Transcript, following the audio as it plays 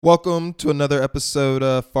Welcome to another episode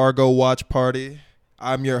of Fargo Watch Party.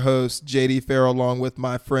 I'm your host, JD Farrell, along with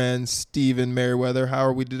my friend, Stephen Merriweather. How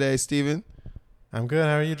are we today, Stephen? I'm good.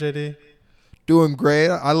 How are you, JD? Doing great.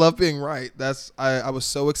 I love being right. I was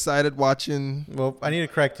so excited watching. Well, I need to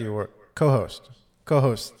correct you. We're co-host,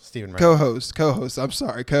 Stephen. Co-host. I'm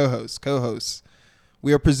sorry, co-host.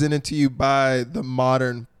 We are presented to you by the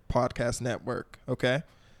Modern Podcast Network, okay?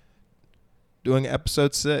 Doing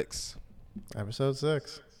episode 6. Episode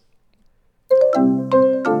 6.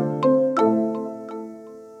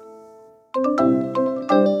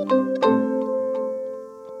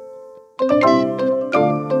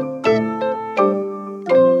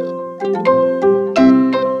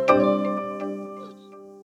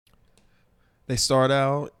 They start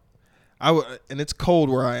out, and it's cold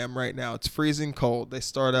where I am right now. It's freezing cold. They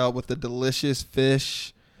start out with a delicious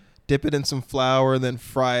fish, dip it in some flour, and then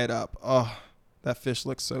fry it up. Oh, that fish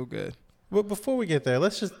looks so good. Well, before we get there,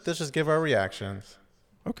 let's just give our reactions.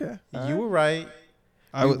 Okay. You were right.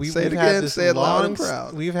 I would say it again. Say it loud and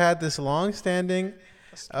proud. We've had this long-standing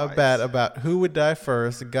bet about who would die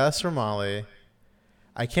first, Gus or Molly.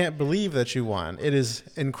 I can't believe that you won. It is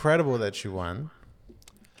incredible that you won.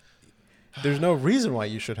 There's no reason why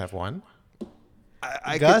you should have won.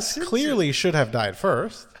 Gus clearly should have died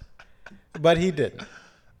first, but he didn't.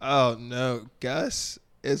 Oh, no. Gus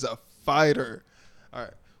is a fighter. All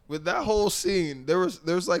right. With that whole scene,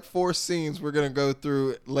 there's like 4 scenes we're going to go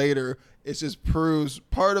through later. It just proves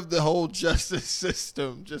part of the whole justice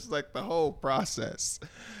system, just like the whole process.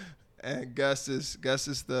 And Gus is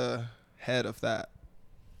the head of that.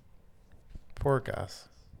 Poor Gus.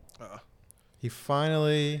 He was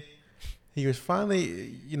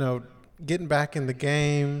finally, getting back in the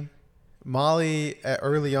game. Molly,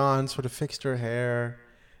 early on, sort of fixed her hair.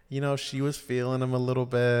 She was feeling him a little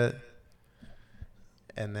bit.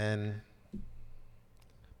 And then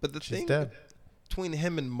but the she's thing dead. Between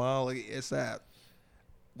him and Molly is that,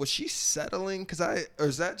 was she settling? Or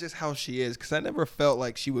is that just how she is? Because I never felt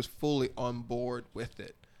like she was fully on board with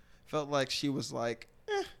it. Felt like she was like,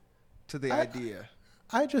 to the idea.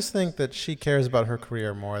 I just think that she cares about her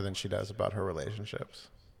career more than she does about her relationships.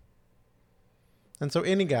 And so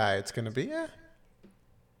any guy, it's going to be,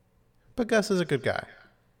 But Gus is a good guy.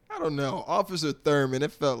 I don't know. Officer Thurman,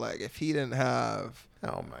 it felt like if he didn't have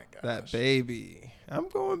that baby, I'm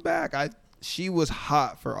going back. She was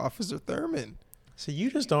hot for Officer Thurman. So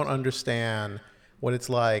you just don't understand what it's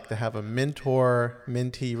like to have a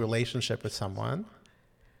mentor-mentee relationship with someone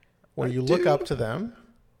where you look up to them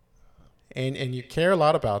and you care a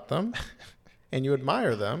lot about them and you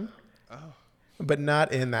admire them, but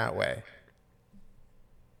not in that way.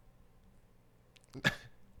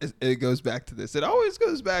 It goes back to this. It always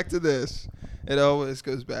goes back to this.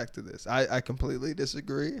 I completely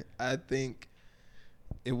disagree. I think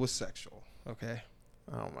it was sexual. Okay.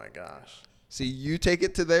 Oh my gosh. See, you take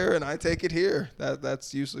it to there and I take it here.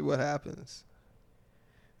 That's usually what happens.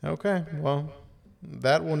 Okay. Well,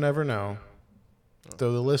 that we'll never know.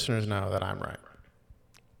 Though the listeners know that I'm right.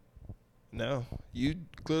 No, you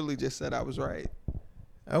clearly just said I was right.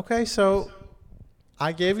 Okay, so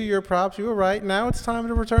I gave you your props. You were right. Now it's time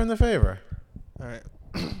to return the favor. All right.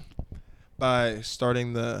 By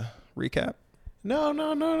starting the recap?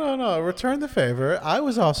 No. Return the favor. I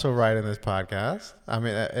was also right in this podcast. I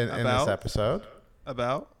mean, in this episode.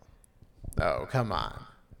 About? Oh, come on.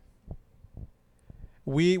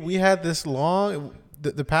 We had this long...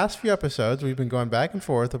 The past few episodes, we've been going back and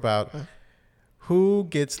forth about who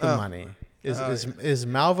gets the money. Is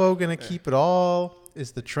Malvo going to keep it all?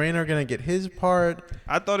 Is the trainer going to get his part?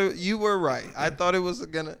 I thought you were right. I thought it was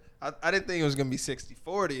going to... I didn't think it was going to be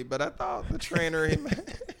 60-40, but I thought the trainer... When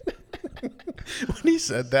he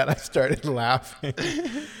said that, I started laughing.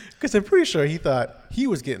 Because I'm pretty sure he thought he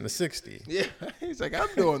was getting the 60. Yeah. He's like, I'm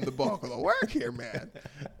doing the bulk of the work here, man.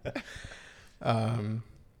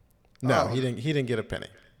 No, he didn't get a penny.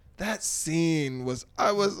 That scene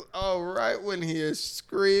I right when he is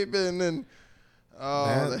screaming and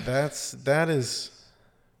that is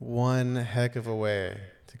one heck of a way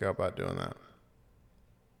to go about doing that.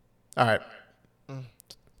 All right.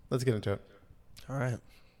 Let's get into it. All right.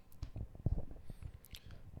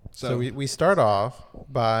 So we start off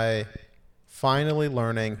by finally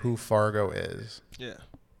learning who Fargo is. Yeah.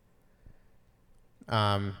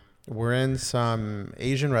 We're in some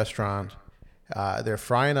Asian restaurant. They're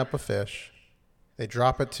frying up a fish. They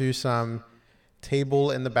drop it to some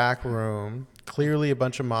table in the back room. Clearly a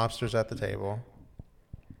bunch of mobsters at the table.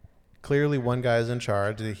 Clearly one guy's in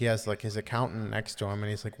charge. He has like his accountant next to him and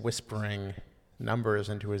he's like whispering numbers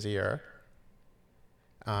into his ear.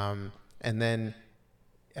 And then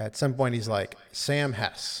at some point he's like, Sam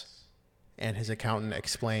Hess. And his accountant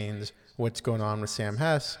explains what's going on with Sam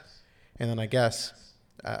Hess. And then I guess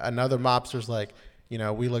another mobster's like,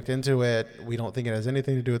 we looked into it. We don't think it has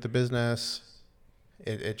anything to do with the business.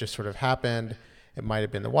 It just sort of happened. It might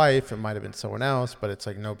have been the wife. It might have been someone else, but it's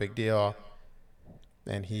like no big deal.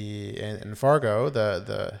 And and Fargo,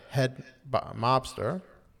 the head mobster,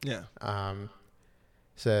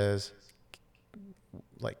 says,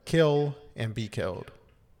 like, kill and be killed.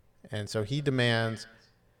 And so he demands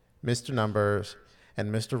Mr. Numbers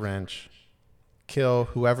and Mr. Wrench kill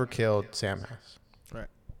whoever killed Sam Hess. Right.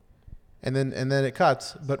 And then it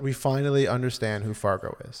cuts, but we finally understand who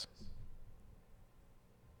Fargo is.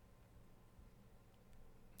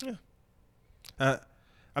 Yeah.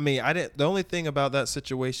 I didn't. The only thing about that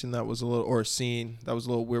situation that was a little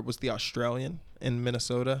weird was the Australian in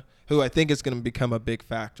Minnesota, who I think is going to become a big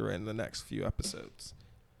factor in the next few episodes.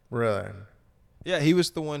 Really? Yeah, he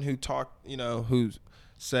was the one who talked. Who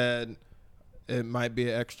said it might be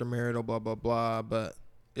an extramarital, blah blah blah. But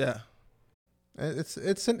yeah,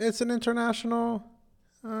 it's an international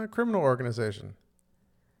criminal organization.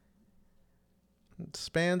 It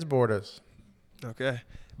spans borders. Okay,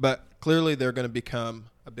 but clearly they're going to become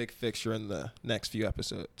a big fixture in the next few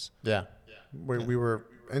episodes. Yeah. We were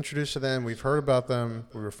introduced to them. We've heard about them.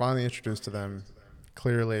 We were finally introduced to them.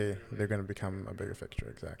 Clearly, they're going to become a bigger fixture.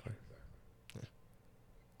 Exactly. Yeah.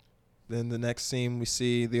 Then the next scene, we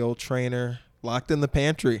see the old trainer locked in the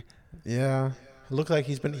pantry. Yeah. It looked like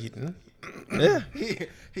he's been eating. Yeah.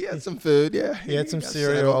 He had some food. Yeah. He had some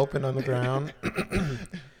cereal open on the ground.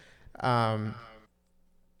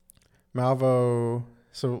 Malvo...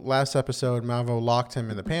 So last episode, Malvo locked him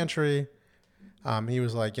in the pantry. He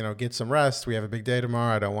was like, get some rest. We have a big day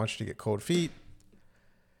tomorrow. I don't want you to get cold feet.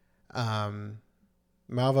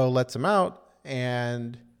 Malvo lets him out,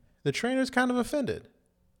 and the trainer's kind of offended.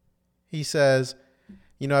 He says,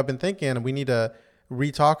 I've been thinking we need to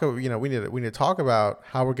re-talk. We need to talk about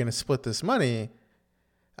how we're going to split this money.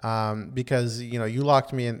 Because you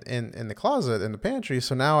locked me in the closet in the pantry.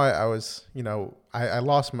 So now I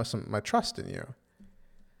lost my trust in you.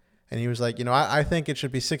 And he was like, I think it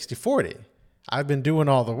should be 60-40. I've been doing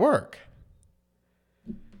all the work.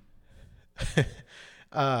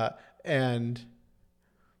 And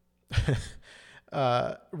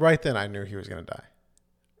right then I knew he was going to die.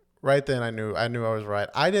 Right then I knew I was right.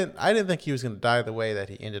 I didn't think he was going to die the way that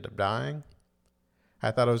he ended up dying.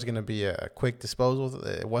 I thought it was going to be a quick disposal.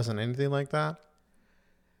 It wasn't anything like that.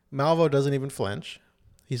 Malvo doesn't even flinch.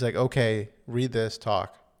 He's like, okay, read this,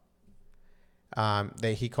 talk.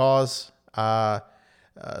 He calls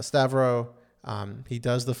Stavro. He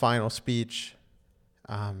does the final speech.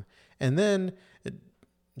 And then,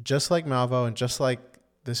 just like Malvo and just like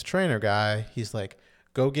this trainer guy, he's like,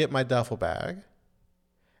 go get my duffel bag.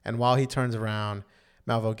 And while he turns around,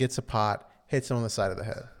 Malvo gets a pot, hits him on the side of the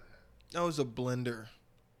head. That was a blender.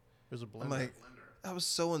 It was a blender. I'm like, I was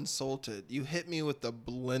so insulted. You hit me with the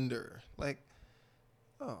blender. Like,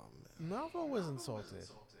 oh, man. Malvo was insulted.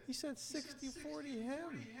 He said 60-40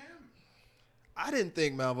 him. I didn't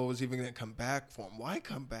think Malvo was even going to come back for him. Why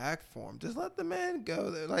come back for him? Just let the man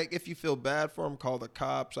go. Like, if you feel bad for him, call the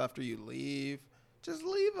cops after you leave. Just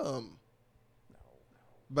leave him. No.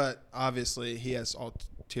 But obviously, he has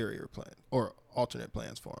alternate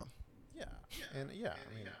plans for him. Yeah. And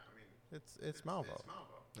it's Malvo.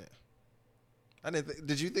 Yeah. I didn't.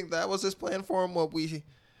 Did you think that was his plan for him? What we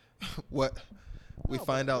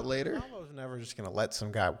find out later? Malvo's never just gonna let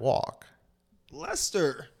some guy walk.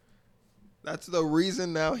 Lester. That's the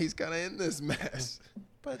reason now he's kind of in this mess.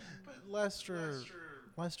 But Lester's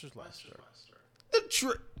Lester.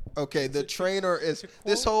 The trainer is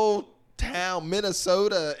this whole town.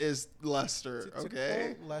 Minnesota is Lester. Okay.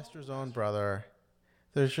 To quote Lester's own brother,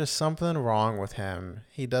 there's just something wrong with him.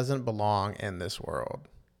 He doesn't belong in this world.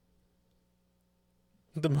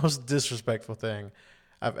 The most disrespectful thing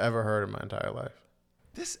I've ever heard in my entire life.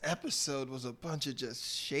 This episode was a bunch of just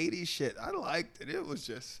shady shit. I liked it. It was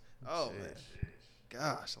just, man.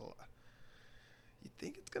 Gosh. You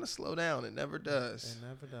think it's going to slow down. It never does. It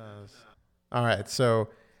never does. All right. So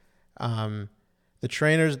the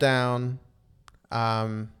trainer's down.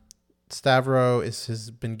 Stavro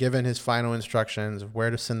has been given his final instructions of where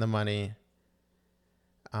to send the money.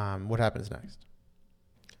 What happens next?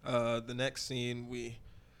 The next scene, we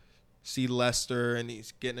see Lester, and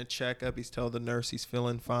he's getting a checkup. He's telling the nurse he's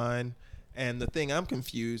feeling fine. And the thing, I'm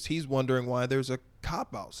confused. He's wondering why there's a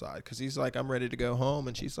cop outside, because he's like, I'm ready to go home.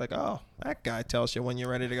 And she's like, oh, that guy tells you when you're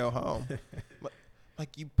ready to go home.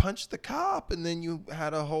 Like, you punched the cop, and then you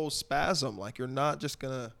had a whole spasm. Like, you're not just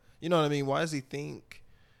going to, you know what I mean? Why does he think?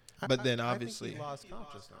 But then I think obviously, he lost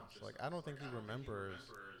consciousness. Like, I don't think he remembers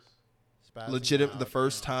spazzing legitimate the out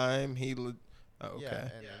first and- time oh, Yeah,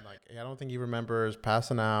 okay. and like I don't think he remembers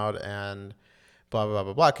passing out and blah blah blah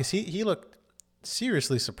blah blah. Because he looked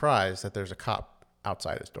seriously surprised that there's a cop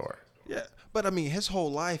outside his door. Yeah, but I mean, his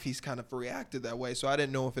whole life he's kind of reacted that way. So I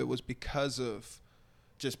didn't know if it was because of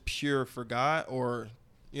just pure forgot or,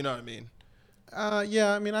 you know what I mean?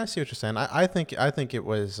 Yeah, I mean, I see what you're saying. I think it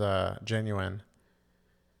was genuine.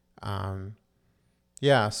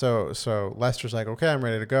 Yeah. So Lester's like, okay, I'm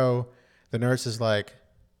ready to go. The nurse is like,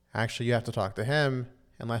 actually, you have to talk to him.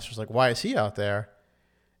 And Lester's like, why is he out there?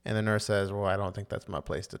 And the nurse says, well, I don't think that's my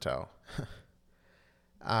place to tell.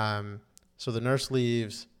 So the nurse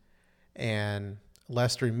leaves, and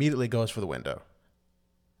Lester immediately goes for the window.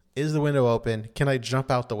 Is the window open? Can I jump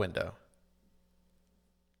out the window?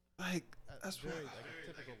 Like, that's very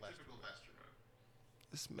typical Lester.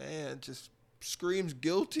 This man just screams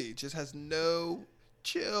guilty, just has no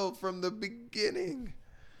chill from the beginning.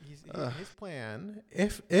 His plan,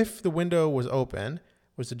 if the window was open,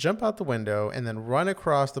 was to jump out the window and then run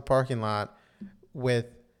across the parking lot with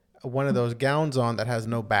one of those gowns on that has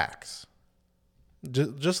no backs.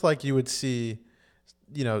 Just like you would see,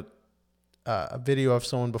 you know, a video of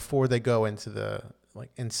someone before they go into the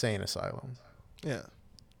like insane asylum. Yeah.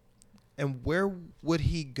 And where would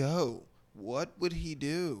he go? What would he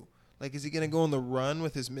do? Like, is he going to go on the run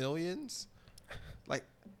with his millions? Like,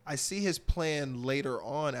 I see his plan later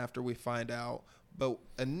on after we find out, but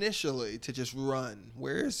initially to just run.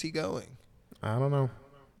 Where is he going? I don't know.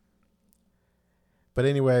 But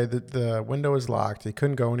anyway, the window is locked. He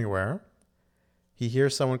couldn't go anywhere. He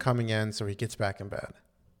hears someone coming in, so he gets back in bed.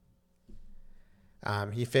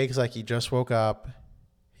 He fakes like he just woke up.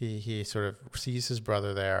 He sort of sees his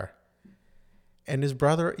brother there. And his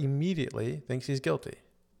brother immediately thinks he's guilty.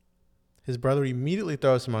 His brother immediately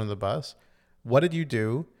throws him under the bus. What did you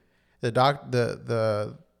do?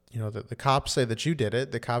 The cops say that you did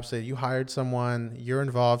it. The cops say you hired someone. You're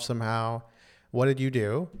involved somehow. What did you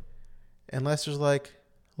do? And Lester's like,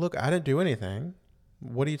 look, I didn't do anything.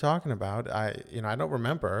 What are you talking about? I don't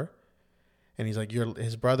remember. And he's like,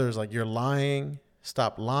 his brother's like, you're lying.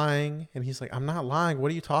 Stop lying. And he's like, I'm not lying.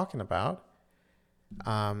 What are you talking about?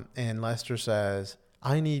 And Lester says,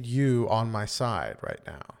 I need you on my side right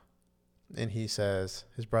now. And his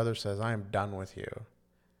brother says, I am done with you.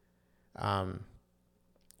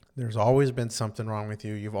 There's always been something wrong with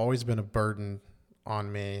you. You've always been a burden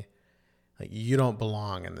on me. Like, you don't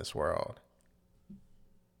belong in this world.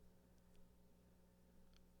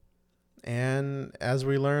 And as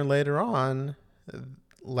we learn later on,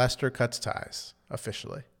 Lester cuts ties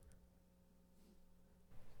officially.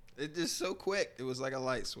 It's just so quick. It was like a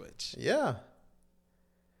light switch. Yeah.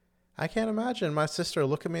 I can't imagine my sister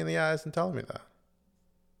looking me in the eyes and telling me that.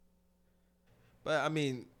 But I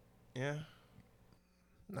mean, yeah.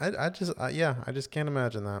 I just can't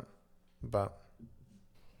imagine that. But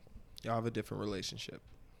Y'all have a different relationship.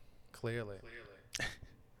 Clearly.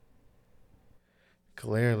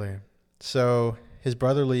 So his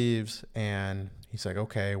brother leaves and he's like,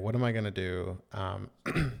 okay, what am I going to do?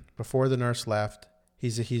 Before the nurse left,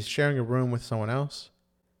 he's sharing a room with someone else.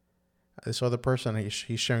 This other person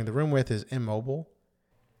he's sharing the room with is immobile.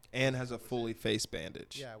 And has a fully face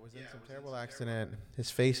bandage. Yeah, was in some terrible accident.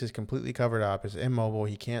 His face is completely covered up. He's immobile.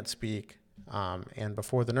 He can't speak. And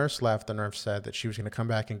before the nurse left, the nurse said that she was going to come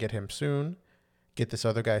back and get him soon, get this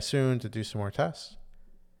other guy soon to do some more tests.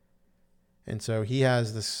 And so he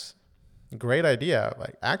has this great idea,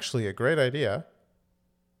 like actually a great idea.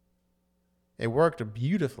 It worked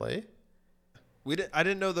beautifully. I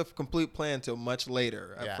didn't know the complete plan until much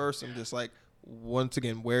later. At first, I'm just like, once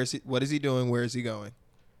again, where is he? What is he doing? Where is he going?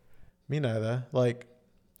 Me neither. Like,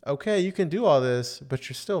 okay, you can do all this, but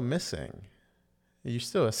you're still missing. You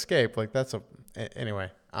still escape. Like, anyway.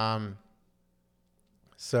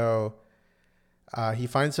 So he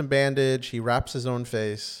finds some bandage. He wraps his own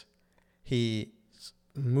face. He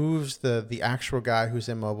moves the actual guy who's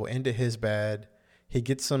immobile into his bed. He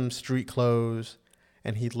gets some street clothes.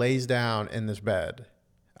 And he lays down in this bed,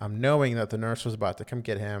 knowing that the nurse was about to come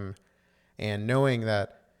get him, and knowing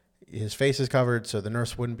that his face is covered, so the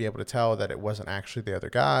nurse wouldn't be able to tell that it wasn't actually the other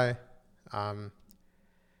guy. And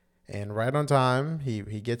right on time, he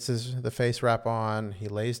gets the face wrap on. He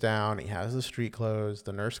lays down. He has the street clothes.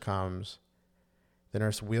 The nurse comes. The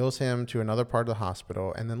nurse wheels him to another part of the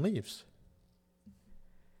hospital and then leaves.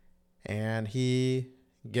 And he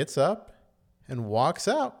gets up and walks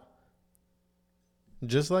out.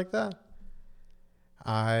 Just like that.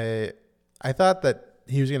 I thought that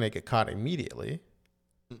he was going to get caught immediately.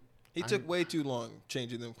 He took way too long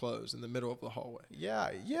changing them clothes in the middle of the hallway.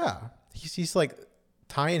 Yeah. He's like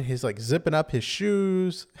tying his, like zipping up his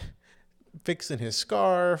shoes, fixing his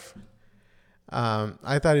scarf.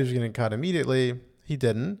 I thought he was getting caught immediately. He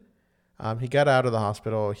didn't. He got out of the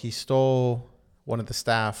hospital. He stole one of the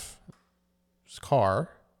staff's car.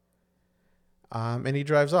 And he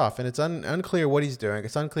drives off. And it's unclear what he's doing.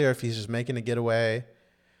 It's unclear if he's just making a getaway,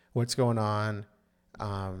 what's going on.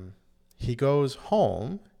 He goes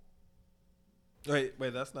home. Wait,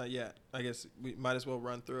 that's not yet. I guess we might as well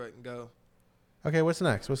run through it and go. Okay, what's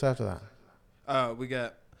next? What's after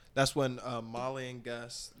that? That's when Molly and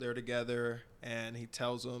Gus, they're together, and he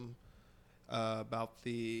tells them about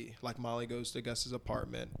Molly goes to Gus's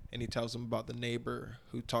apartment, and he tells them about the neighbor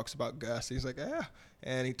who talks about Gus. He's like, yeah.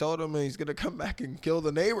 And he told him he's going to come back and kill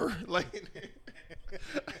the neighbor.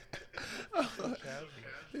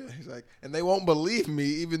 Yeah, he's like, and they won't believe me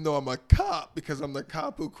even though I'm a cop because I'm the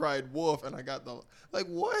cop who cried wolf and I got the,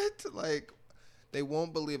 what? They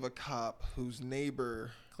won't believe a cop whose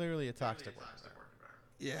neighbor. Clearly a toxic worker.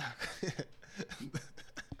 Yeah.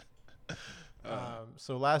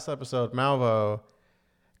 So last episode, Malvo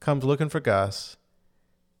comes looking for Gus.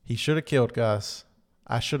 He should have killed Gus.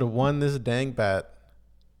 I should have won this dang bet.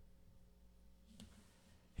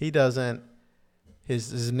 He doesn't.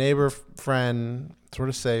 His neighbor friend sort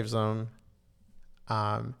of saves him.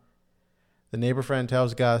 The neighbor friend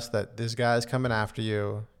tells Gus that this guy is coming after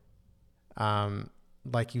you.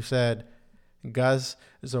 Like you said, Gus.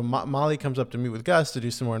 So Molly comes up to meet with Gus to do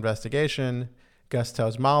some more investigation. Gus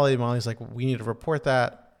tells Molly. Molly's like, we need to report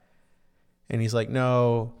that. And he's like,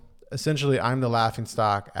 no. Essentially, I'm the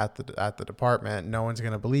laughingstock at the department. No one's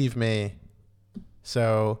going to believe me.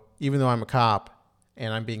 So even though I'm a cop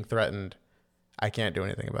and I'm being threatened, I can't do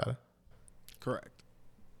anything about it. Correct.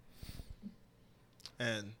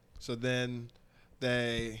 And so then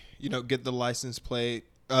they, get the license plate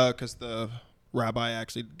because the rabbi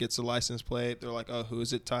actually gets the license plate. They're like, oh, who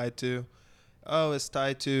is it tied to? Oh, it's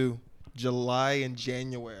tied to July and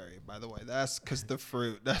January, by the way. That's because the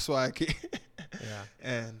fruit. That's why I keep. Yeah.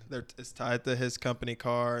 And it's tied to his company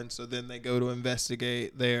car. And so then they go to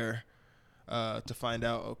investigate there to find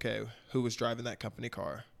out, okay, who was driving that company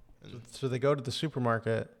car. So they go to the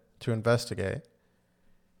supermarket to investigate,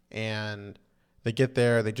 and they get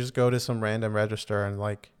there. They just go to some random register and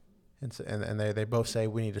they both say,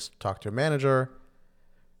 we need to talk to a manager.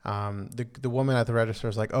 The woman at the register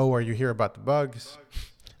is like, oh, are you here about the bugs?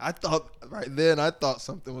 I thought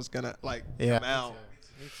something was gonna come out.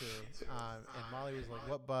 Me too. And Molly was like,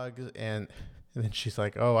 what bugs? And then she's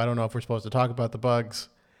like, oh, I don't know if we're supposed to talk about the bugs.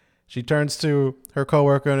 She turns to her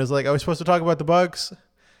coworker and is like, are we supposed to talk about the bugs?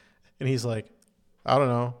 And he's like, I don't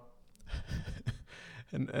know.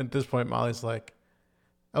 And at this point, Molly's like,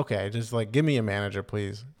 okay, just give me a manager,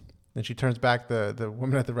 please. And she turns back, the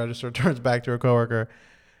woman at the register turns back to her coworker.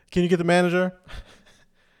 Can you get the manager?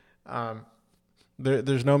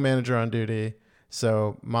 There's no manager on duty.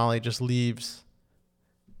 So Molly just leaves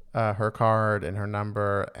her card and her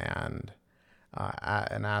number and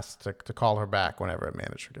asks to call her back whenever a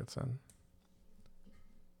manager gets in.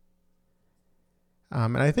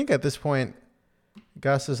 And I think at this point,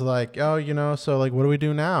 Gus is like, oh, so what do we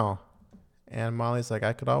do now? And Molly's like,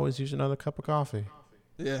 I could always use another cup of coffee.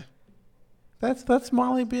 Yeah. That's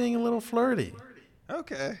Molly being a little flirty.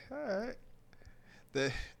 Okay. All right.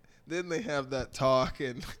 Then they have that talk,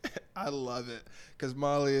 and I love it because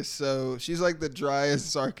Molly is she's like the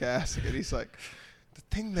driest sarcastic, and he's like, the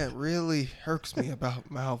thing that really irks me about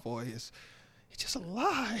Malfoy is he just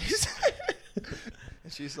lies.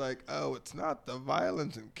 And she's like, oh, it's not the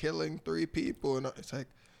violence and killing 3 people. And it's like,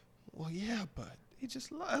 well, yeah, but he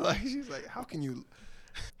just lied. She's like, how can you?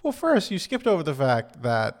 Well, first, you skipped over the fact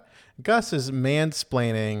that Gus is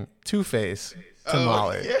mansplaining Two-Face to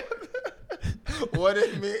Molly. Yeah. What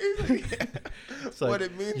it means? What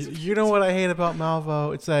it means. You know what I hate about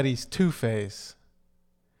Malvo? It's that he's Two-Face.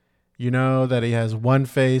 You know that he has one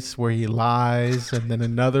face where he lies and then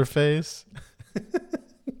another face?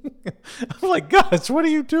 I'm like, Gus, what are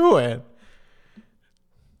you doing?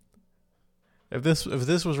 If this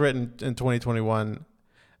was written in 2021,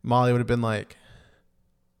 Molly would have been like,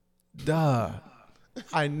 duh,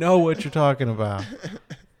 I know what you're talking about.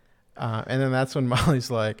 And then that's when Molly's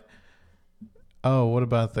like, oh, what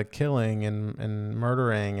about the killing and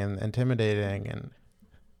murdering and intimidating? And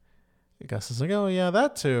Gus is like, oh, yeah,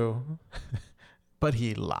 that too. But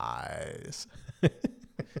he lies.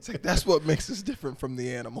 It's like, that's what makes us different from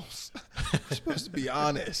the animals. We're supposed to be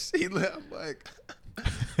honest. I'm like,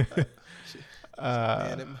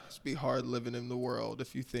 man, it must be hard living in the world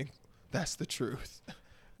if you think that's the truth.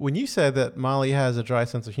 when you said that Molly has a dry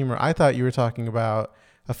sense of humor, I thought you were talking about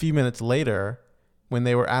a few minutes later when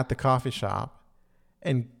they were at the coffee shop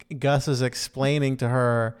and Gus is explaining to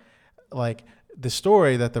her like the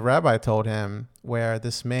story that the rabbi told him where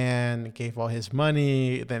this man gave all his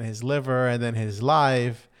money, then his liver, and then his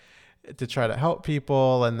life to try to help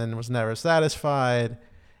people and then was never satisfied.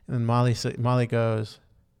 And then Molly goes,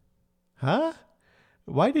 huh?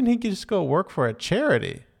 Why didn't he just go work for a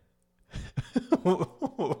charity?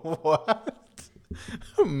 What?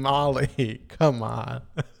 Molly, come on.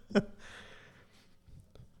 If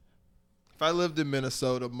I lived in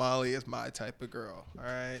Minnesota, Molly is my type of girl. All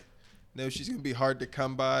right. No, she's gonna be hard to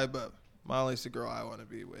come by, but Molly's the girl I want to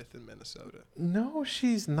be with in Minnesota. No,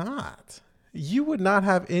 she's not. You would not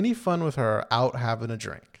have any fun with her out having a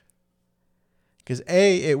drink. Because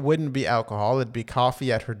A, it wouldn't be alcohol. It'd be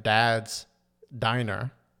coffee at her dad's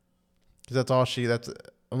diner. Because that's the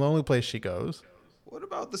only place she goes. What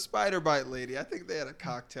about the spider bite lady? I think they had a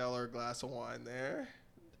cocktail or a glass of wine there.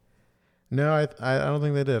 No, I don't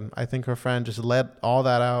think they did. I think her friend just let all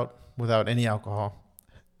that out without any alcohol.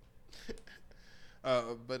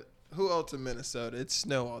 But who else in Minnesota? It's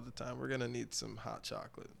snow all the time. We're going to need some hot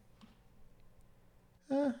chocolate.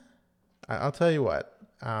 I'll tell you what.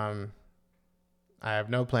 I have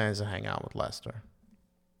no plans to hang out with Lester.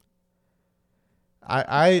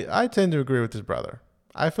 I tend to agree with his brother.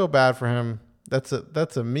 I feel bad for him. That's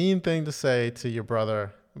a mean thing to say to your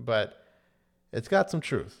brother, but it's got some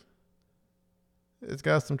truth. It's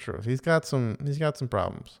got some truth. He's got some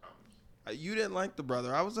problems. You didn't like the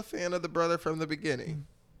brother. I was a fan of the brother from the beginning.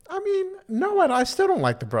 I mean, no, I still don't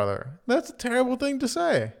like the brother. That's a terrible thing to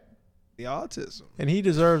say. The autism. And he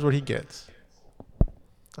deserves what he gets.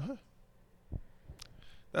 Uh-huh.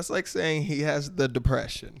 That's like saying he has the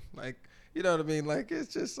depression. Like, you know what I mean? Like,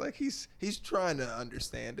 it's just like he's trying to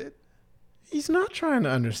understand it. He's not trying to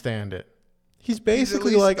understand it. He's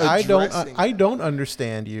basically like, I don't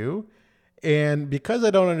understand you. And because I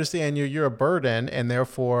don't understand you, you're a burden, and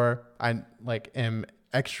therefore I am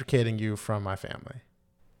extricating you from my family.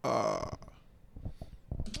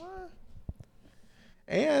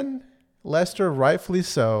 And Lester, rightfully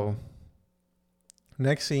so.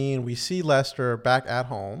 Next scene, we see Lester back at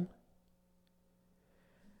home.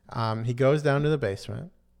 He goes down to the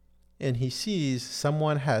basement, and he sees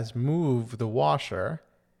someone has moved the washer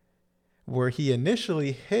where he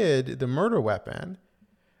initially hid the murder weapon.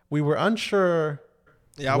 We were unsure.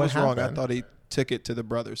 Yeah, I was wrong. I thought he took it to the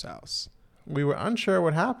brother's house. We were unsure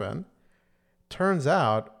what happened. Turns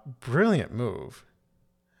out, brilliant move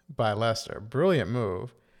by Lester. Brilliant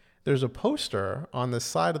move. There's a poster on the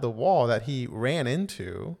side of the wall that he ran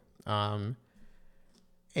into. And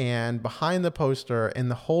behind the poster, in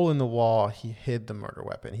the hole in the wall, he hid the murder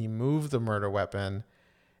weapon. He moved the murder weapon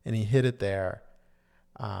and he hid it there.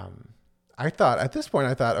 At this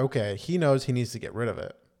point, okay, he knows he needs to get rid of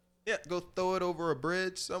it. Yeah, go throw it over a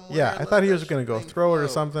bridge somewhere. Yeah, I thought he was going to go throw it or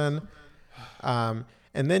something.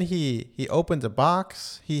 And then he opens a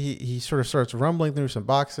box. He sort of starts rumbling through some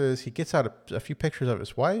boxes. He gets out a few pictures of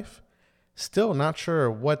his wife. Still not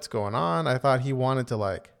sure what's going on. I thought he wanted to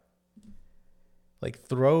like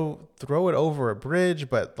throw it over a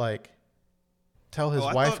bridge, but like tell his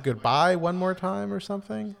wife goodbye one more time or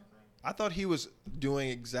something. I thought he was doing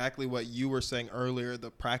exactly what you were saying earlier, the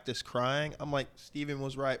practice crying. I'm like, Steven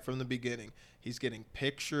was right from the beginning. He's getting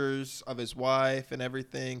pictures of his wife and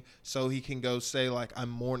everything so he can go say, like, I'm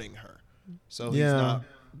mourning her. So he's not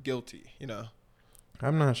guilty, you know.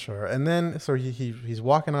 I'm not sure. And then, so he's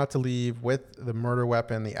walking out to leave with the murder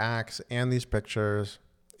weapon, the axe, and these pictures.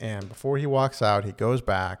 And before he walks out, he goes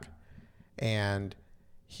back and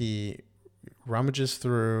he rummages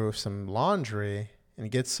through some laundry and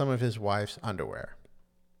gets some of his wife's underwear.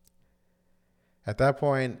 At that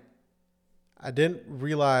point, I didn't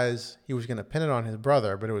realize he was going to pin it on his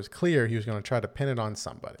brother, but it was clear he was going to try to pin it on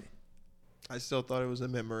somebody. I still thought it was a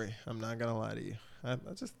memory. I'm not going to lie to you.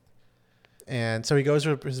 And so he goes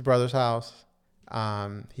to his brother's house.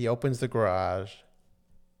 He opens the garage.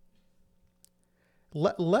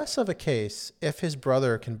 Less of a case if his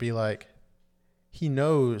brother can be like, he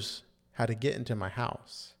knows how to get into my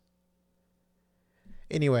house.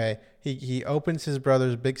 Anyway, he opens his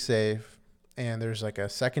brother's big safe, and there's like a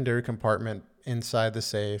secondary compartment inside the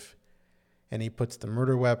safe, and he puts the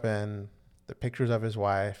murder weapon, the pictures of his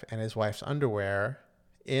wife, and his wife's underwear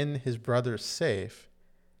in his brother's safe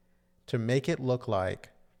to make it look like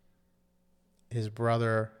his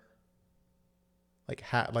brother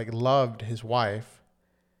loved his wife,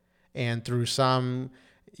 and through some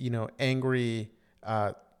angry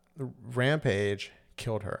rampage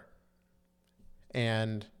killed her.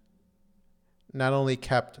 And not only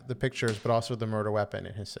kept the pictures, but also the murder weapon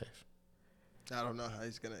in his safe. I don't know how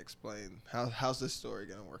he's gonna explain how's this story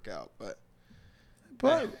gonna work out, but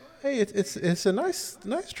hey, it's a nice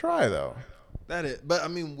try though. that it. But I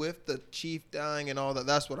mean, with the chief dying and all that,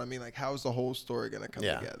 that's what I mean. Like, how's the whole story gonna come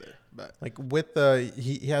together? But like with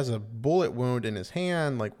he has a bullet wound in his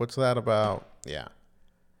hand. Like, what's that about? Yeah.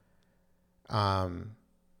 And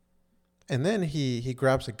then he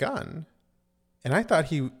grabs a gun, and I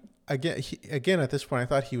thought again at this point I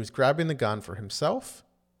thought he was grabbing the gun for himself,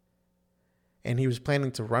 and he was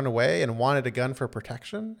planning to run away and wanted a gun for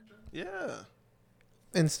protection. yeah.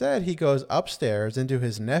 Instead, he goes upstairs into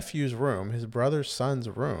his nephew's room, his brother's son's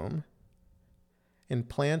room, and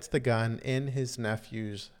plants the gun in his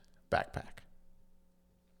nephew's backpack.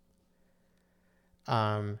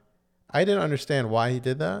 I didn't understand why he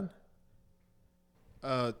did that.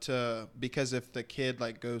 Because if the kid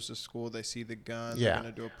like goes to school, they see the gun. Yeah. They're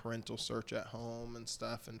gonna do a parental search at home and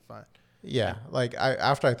stuff and find. Yeah, like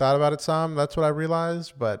after I thought about it some, that's what I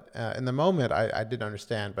realized. But in the moment, I didn't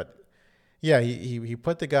understand. But yeah, he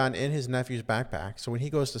put the gun in his nephew's backpack. So when he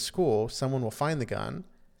goes to school, someone will find the gun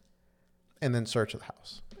and then search the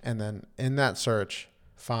house. And then in that search,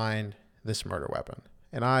 find this murder weapon.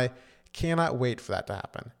 And I cannot wait for that to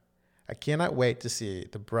happen. I cannot wait to see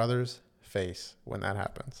the brother's face when that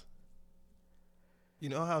happens. You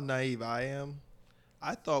know how naive I am?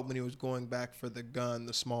 I thought when he was going back for the gun,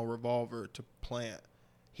 the small revolver to plant,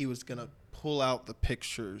 he was going to pull out the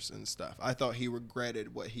pictures and stuff. I thought he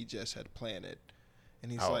regretted what he just had planted.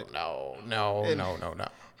 And he's like, no.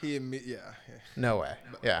 He yeah. No way.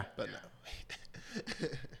 Yeah. But no.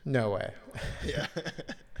 No way. Yeah.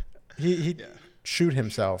 He shoot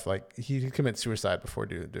himself. Like, he commit suicide before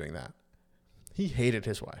doing that. He hated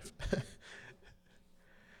his wife.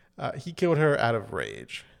 He killed her out of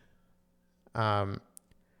rage.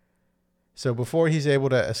 So before he's able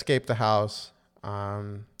to escape the house,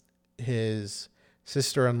 his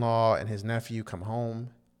sister-in-law and his nephew come home.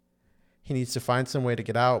 He needs to find some way to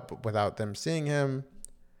get out, but without them seeing him.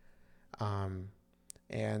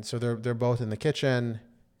 And so they're both in the kitchen.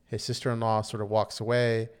 His sister-in-law sort of walks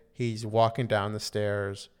away. He's walking down the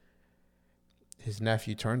stairs. His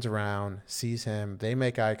nephew turns around, sees him. They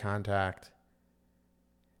make eye contact.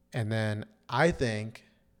 And then I think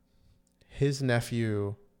his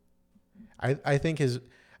nephew, I think his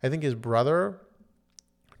brother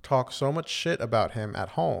talked so much shit about him at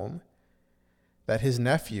home that his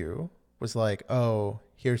nephew was like, oh,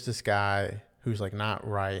 here's this guy who's like not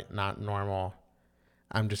right, not normal.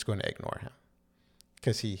 I'm just going to ignore him.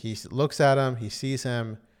 Because he looks at him, he sees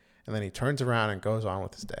him, and then he turns around and goes on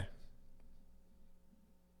with his day.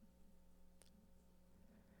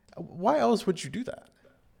 Why else would you do that?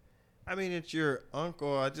 I mean, it's your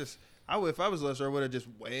uncle. If I was Lester, I would have just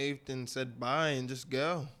waved and said bye and just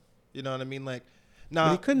go. You know what I mean? Like, no.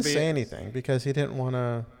 But he couldn't say anything because he didn't want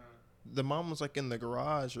to. The mom was like in the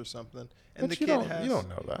garage or something, and but you don't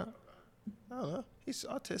know that. I don't know. He's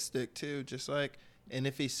autistic too, just like. And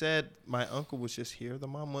if he said my uncle was just here, the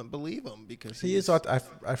mom wouldn't believe him because he is. I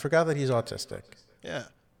forgot that he's autistic. Yeah.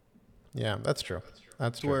 Yeah, that's true.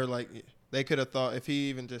 That's true. Where like they could have thought if he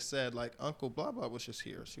even just said like Uncle blah blah was just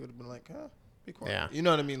here, she would have been like, be quiet. Yeah. You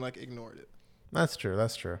know what I mean? Like ignored it. That's true.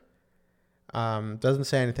 Doesn't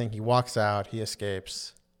say anything. He walks out. He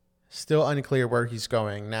escapes. Still unclear where he's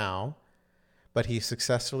going now, but he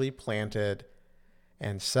successfully planted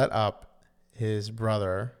and set up his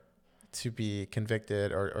brother to be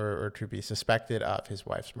convicted or to be suspected of his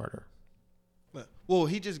wife's murder. Well,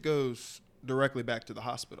 he just goes directly back to the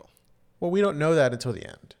hospital. Well, we don't know that until the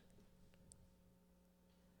end.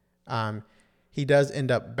 He does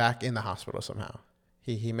end up back in the hospital somehow.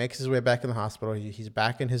 He makes his way back in the hospital. He's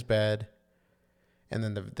back in his bed. And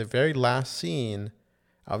then the very last scene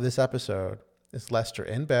of this episode is Lester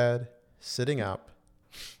in bed, sitting up,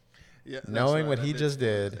 knowing what he just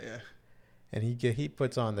did. Yeah. And he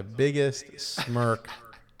puts on the biggest smirk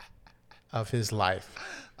of his life.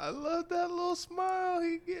 I love that little smile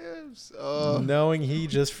he gives. Knowing he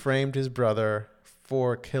just framed his brother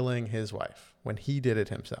for killing his wife when he did it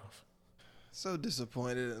himself. So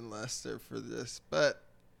disappointed in Lester for this. But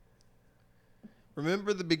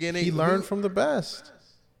remember the beginning? He learned from the best.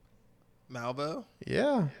 Malvo?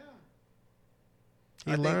 Yeah.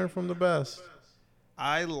 He learned from the best.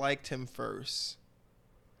 I liked him first.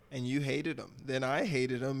 And you hated him. Then I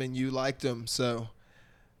hated him, and you liked him. So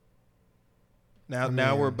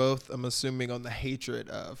now we're both, I'm assuming, on the hatred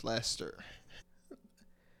of Lester.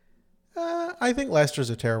 I think Lester's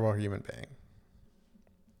a terrible human being.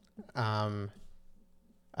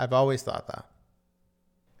 I've always thought that.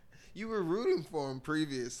 You were rooting for him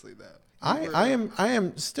previously, though. I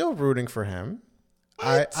am still rooting for him.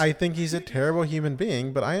 I think he's a terrible human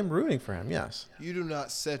being, but I am rooting for him. Yes. You do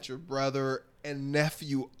not set your brother and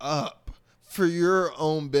nephew up for your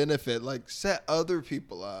own benefit. Like, set other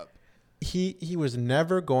people up. He was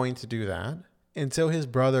never going to do that until his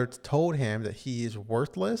brother told him that he is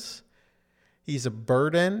worthless, he's a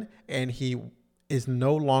burden, and he is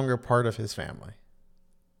no longer part of his family.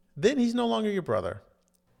 Then he's no longer your brother.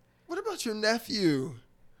 What about your nephew?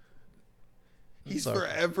 He's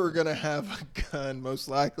forever going to have a gun, most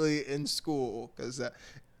likely, in school, because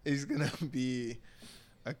he's going to be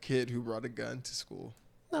a kid who brought a gun to school.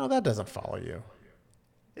 No, that doesn't follow you.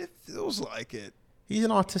 It feels like it. He's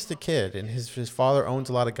an autistic kid, and his father owns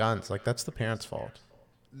a lot of guns. Like, that's the parents' fault.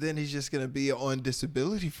 Then he's just going to be on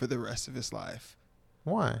disability for the rest of his life.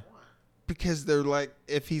 Why? Because they're like,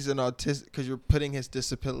 if he's an autistic, because you're putting his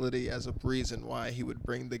disability as a reason why he would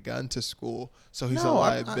bring the gun to school. So he's a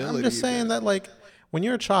liability. I'm just saying that, like, when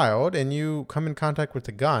you're a child and you come in contact with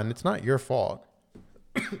a gun, it's not your fault.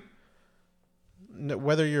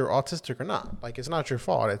 Whether you're autistic or not, like, it's not your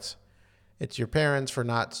fault. It's your parents for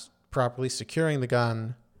not properly securing the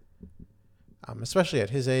gun, especially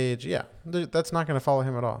at his age. Yeah, that's not going to follow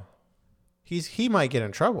him at all. He might get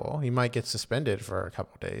in trouble. He might get suspended for a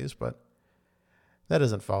couple of days, but that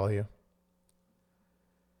doesn't follow you.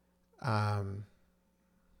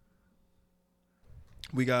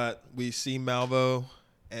 We see Malvo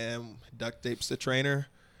and duct tapes the trainer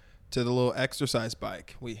to the little exercise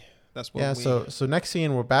bike. So next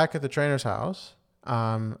scene, we're back at the trainer's house.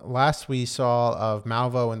 Last we saw of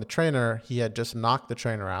Malvo and the trainer, he had just knocked the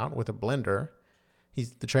trainer out with a blender.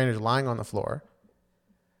 The trainer's lying on the floor.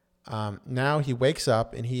 Now he wakes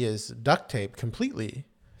up and he is duct taped completely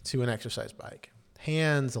to an exercise bike.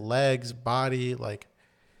 Hands, legs, body, like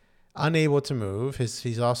unable to move.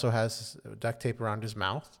 He also has duct tape around his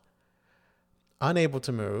mouth. Unable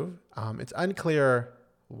to move. It's unclear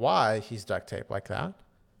why he's duct taped like that.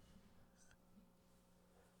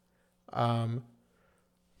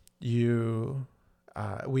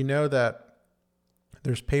 We know that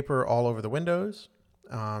there's paper all over the windows.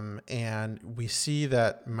 And we see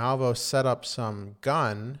that Malvo set up some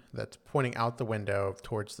gun that's pointing out the window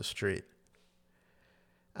towards the street.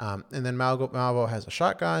 And then Malvo has a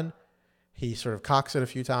shotgun. He sort of cocks it a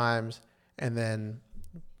few times and then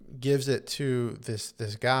gives it to this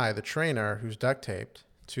guy, the trainer, who's duct taped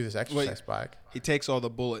to this exercise bike. He takes all the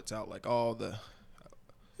bullets out, like all the...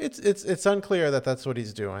 It's unclear that that's what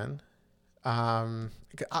he's doing. I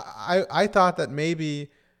thought that maybe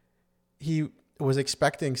he was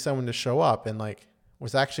expecting someone to show up and like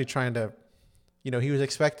was actually trying to, he was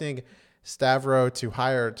expecting Stavro to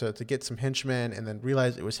hire to get some henchmen and then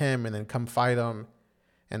realize it was him and then come fight him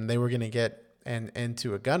and they were going to get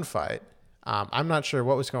into a gunfight. I'm not sure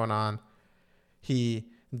what was going on. He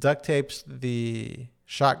duct tapes the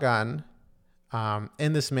shotgun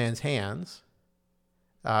in this man's hands,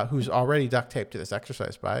 who's already duct taped to this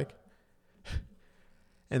exercise bike.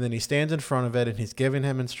 And then he stands in front of it and he's giving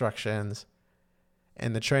him instructions.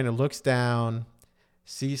 And the trainer looks down,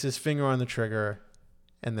 sees his finger on the trigger,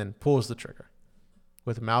 and then pulls the trigger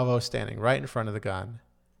with Malvo standing right in front of the gun.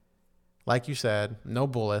 Like you said, no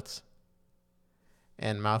bullets.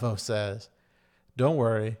 And Malvo says, "Don't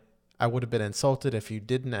worry, I would have been insulted if you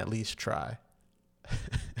didn't at least try."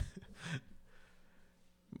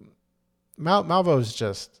 Malvo's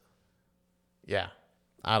just,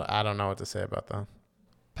 I don't know what to say about that.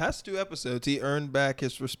 Past 2 episodes, he earned back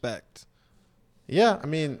his respect. Yeah, I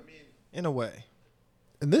mean, in a way.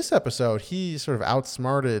 In this episode, he sort of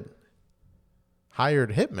outsmarted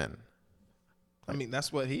hired hitmen. I mean,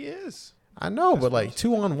 that's what he is. I know, but like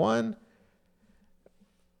 2-on-1,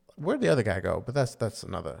 where'd the other guy go? But that's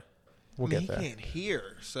another. We'll get there. He can't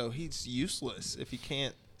hear, so he's useless if he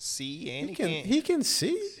can't see and he can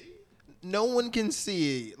see. No one can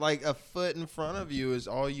see. Like a foot in front of you is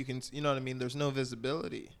all you can. You know what I mean? There's no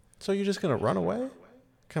visibility. So you're just gonna run away?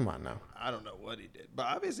 Come on now. I don't know what he did, but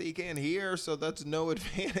obviously he can't hear, so that's no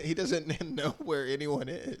advantage. He doesn't know where anyone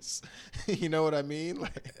is. You know what I mean?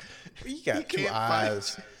 Like, you got 2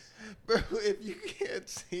 eyes. Bro, if you can't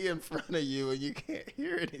see in front of you and you can't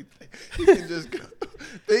hear anything, you can just go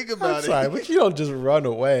think about it. Sorry, but you don't just run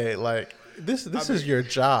away. Like this is your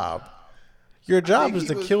job. Your job is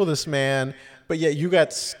to kill this man, but yet you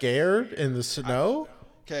got scared in the snow?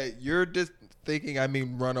 Okay, you're just thinking I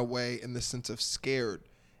mean run away in the sense of scared.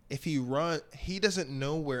 If he doesn't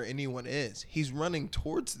know where anyone is. He's running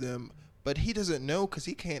towards them, but he doesn't know because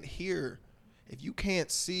he can't hear. If you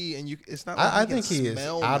can't see and it's not like I think he is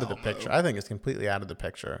out of the picture. I think it's completely out of the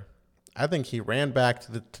picture. I think he ran back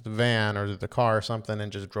to the van or to the car or something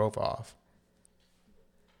and just drove off.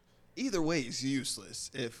 Either way, he's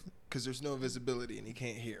useless because there's no visibility and he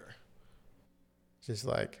can't hear. Just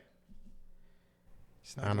like,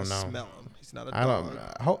 He's not I don't know. Smell him. He's not a I dog.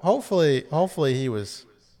 don't. Hopefully he was,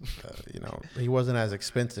 he wasn't as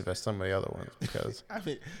expensive as some of the other ones because I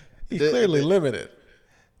mean, he's clearly limited.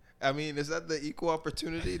 I mean, is that the equal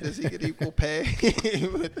opportunity? Does he get equal pay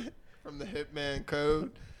from the Hitman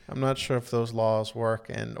Code? I'm not sure if those laws work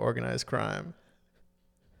in organized crime.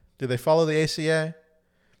 Do they follow the ACA?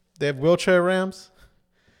 They have wheelchair ramps.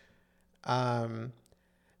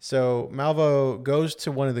 So Malvo goes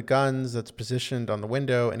to one of the guns that's positioned on the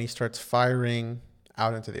window and he starts firing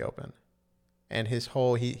out into the open. And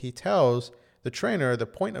he tells the trainer the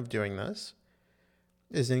point of doing this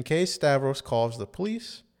is in case Stavros calls the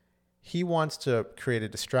police, he wants to create a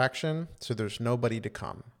distraction so there's nobody to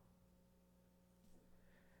come.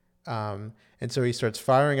 And so he starts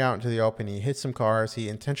firing out into the open. He hits some cars. He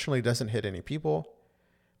intentionally doesn't hit any people,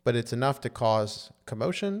 but it's enough to cause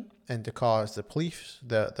commotion and to cause the police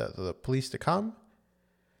to come.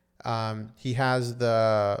 He has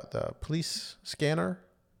the police scanner,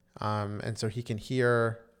 and so he can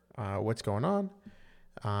hear what's going on.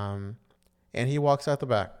 And he walks out the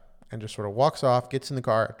back and just sort of walks off, gets in the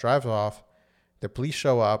car, drives off. The police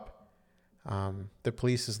show up. The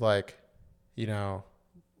police is like,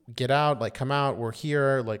 get out, like, come out. We're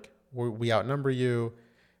here. Like, we outnumber you.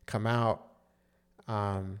 Come out.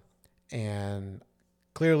 And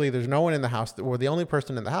clearly there's no one in the house. Or the only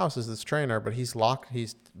person in the house is this trainer, but he's locked.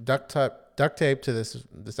 He's duct taped to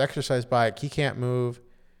this exercise bike. He can't move.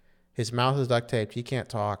 His mouth is duct taped. He can't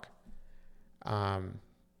talk.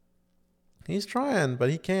 He's trying, but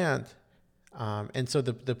he can't. And so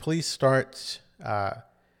the police start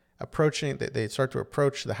approaching. They start to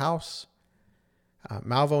approach the house.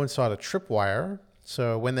 Malvo installed a tripwire.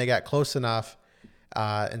 So when they got close enough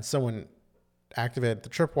and someone activated the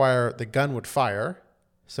tripwire, the gun would fire.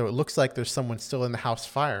 So it looks like there's someone still in the house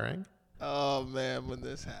firing. Oh, man, when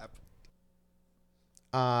this happened.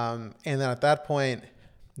 And then at that point,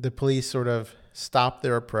 the police sort of stop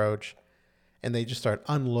their approach and they just start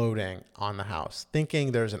unloading on the house,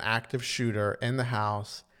 thinking there's an active shooter in the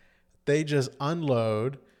house. They just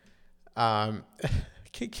unload. Can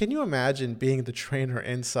you imagine being the trainer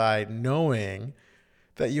inside, knowing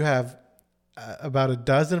that you have about a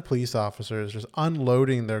dozen police officers just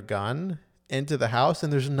unloading their gun into the house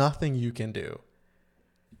and there's nothing you can do?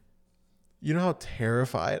 You know how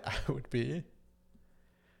terrified I would be?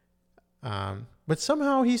 But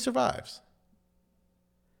somehow he survives.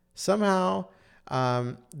 Somehow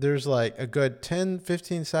there's like a good 10,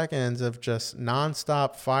 15 seconds of just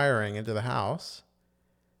nonstop firing into the house.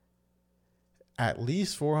 At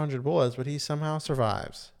least 400 bullets, but he somehow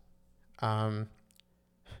survives. One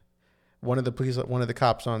of the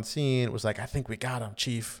cops on scene was like, "I think we got him,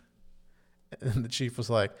 Chief." And the chief was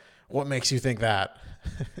like, "What makes you think that?"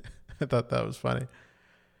 I thought that was funny.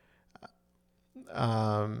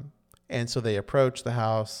 And so they approach the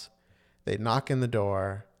house. They knock in the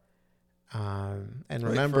door. And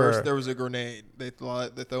remember, first there was a grenade. They throw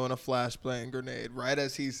in a flashbang grenade right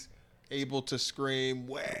as he's able to scream,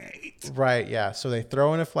 "Wait!" Right, yeah. So they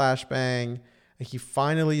throw in a flashbang. He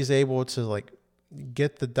finally is able to like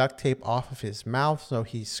get the duct tape off of his mouth. So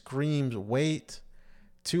he screams, "Wait!"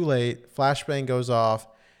 Too late. Flashbang goes off.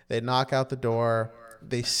 They knock out the door.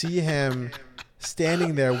 They see him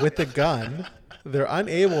standing there with a gun. They're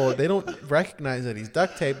unable. They don't recognize that he's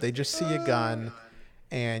duct taped. They just see a gun,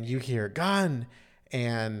 and you hear "gun,"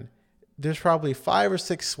 and there's probably 5 or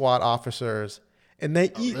 6 SWAT officers. And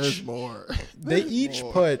they each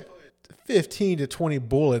put 15 to 20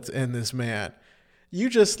 bullets in this man. You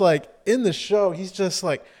just like in the show, he's just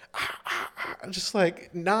like, just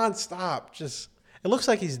like nonstop. Just it looks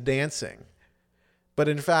like he's dancing, but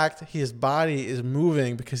in fact, his body is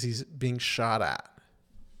moving because he's being shot at,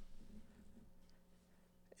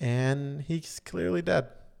 and he's clearly dead.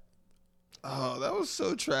 Oh, that was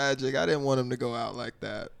so tragic. I didn't want him to go out like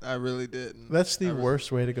that. I really didn't. That's the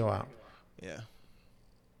worst way to go out. Yeah.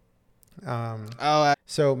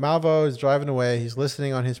 So Malvo is driving away. He's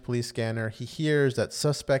listening on his police scanner. He hears that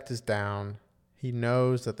suspect is down. He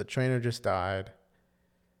knows that the trainer just died.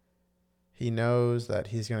 He knows that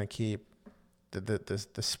he's going to keep the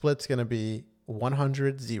split's going to be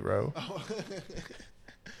 100-0. Oh.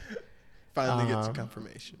 Finally gets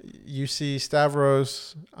confirmation. You see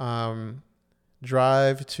Stavros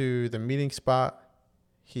drive to the meeting spot.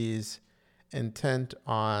 He's intent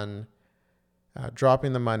on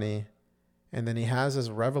dropping the money. And then he has this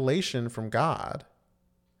revelation from God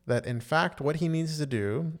that, in fact, what he needs to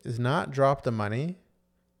do is not drop the money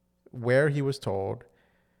where he was told,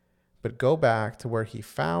 but go back to where he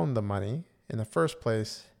found the money in the first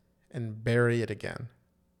place and bury it again.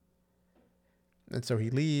 And so he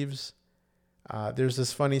leaves. There's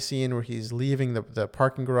this funny scene where he's leaving the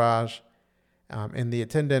parking garage, and the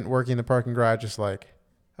attendant working the parking garage is like,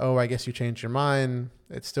 oh, I guess you changed your mind.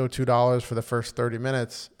 It's still $2 for the first 30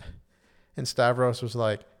 minutes. And Stavros was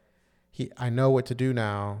like, I know what to do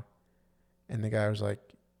now. And the guy was like,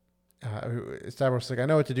 Stavros was like, I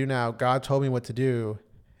know what to do now. God told me what to do.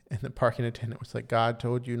 And the parking attendant was like, God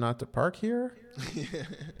told you not to park here?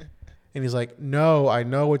 And he's like, no, I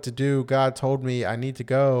know what to do. God told me I need to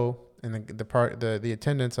go. And the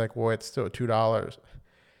attendant's like, well, it's still $2.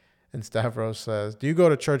 And Stavros says, do you go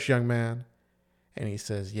to church, young man? And he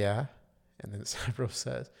says, yeah. And then Stavros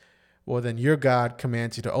says, well, then your God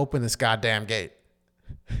commands you to open this goddamn gate.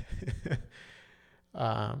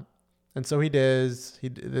 And so he does.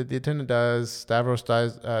 The attendant does. Stavros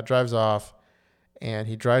drives off, and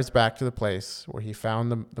he drives back to the place where he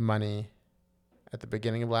found the money at the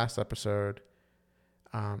beginning of last episode,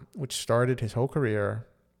 which started his whole career.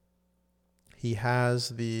 He has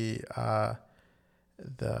the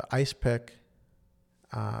ice pick,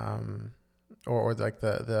 or like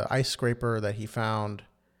the ice scraper that he found,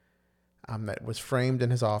 that was framed in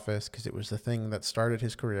his office because it was the thing that started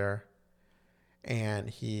his career. And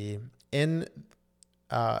he in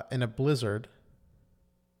a blizzard.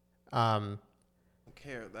 Don't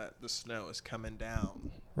care that the snow is coming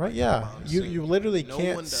down. Right, yeah. You literally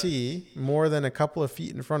can't see more than a couple of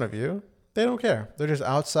feet in front of you. They don't care. They're just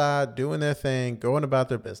outside doing their thing, going about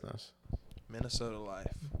their business. Minnesota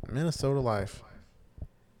life.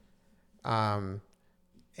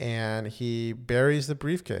 And he buries the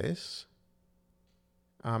briefcase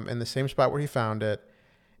in the same spot where he found it.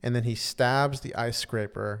 And then he stabs the ice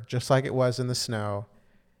scraper just like it was in the snow.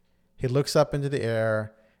 He looks up into the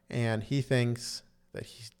air and he thinks that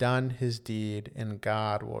he's done his deed and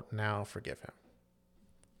God will now forgive him.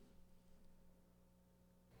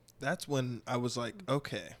 That's when I was like,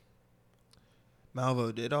 okay,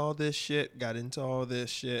 Malvo did all this shit, got into all this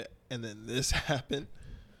shit, and then this happened.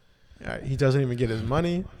 He doesn't even get his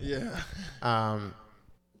money. Yeah.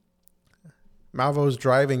 Malvo's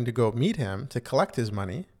driving to go meet him to collect his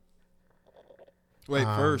money. Wait,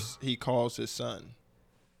 first he calls his son.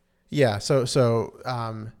 Yeah, so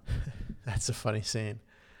that's a funny scene.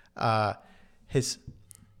 His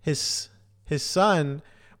son,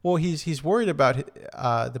 well, he's worried about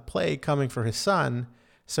the plague coming for his son,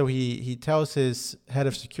 so he tells his head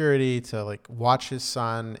of security to like watch his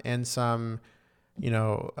son in some,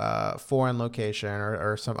 foreign location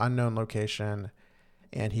or some unknown location.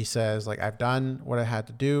 And he says, like, I've done what I had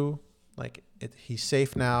to do. Like, he's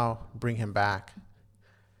safe now. Bring him back.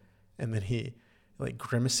 And then he, like,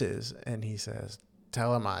 grimaces and he says,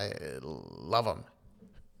 tell him I love him.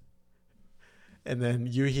 And then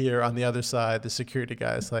you hear on the other side, the security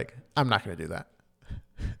guy is like, I'm not going to do that.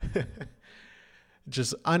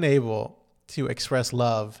 Just unable to express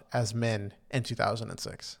love as men in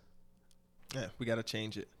 2006. Yeah, we got to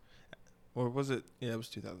change it. Or was it? Yeah, it was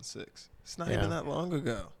 2006. It's not even that long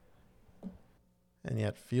ago. And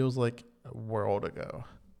yet feels like a world ago.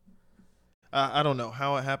 I don't know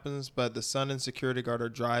how it happens, but the son and security guard are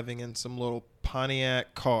driving in some little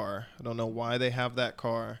Pontiac car. I don't know why they have that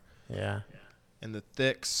car. Yeah. In the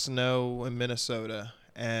thick snow in Minnesota.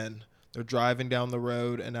 And they're driving down the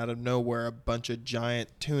road, and out of nowhere, a bunch of giant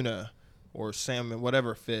tuna or salmon,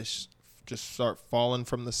 whatever fish, just start falling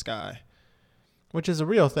from the sky. Which is a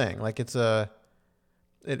real thing. Like it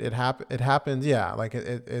happens. Yeah. Like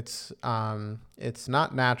it's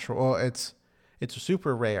not natural. Well, it's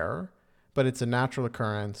super rare, but it's a natural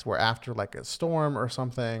occurrence where after like a storm or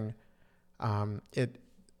something, it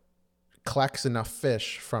collects enough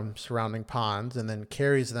fish from surrounding ponds and then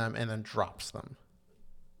carries them and then drops them.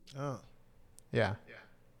 Oh. Yeah.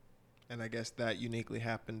 And I guess that uniquely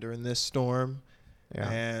happened during this storm.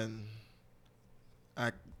 Yeah. And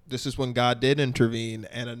this is when God did intervene,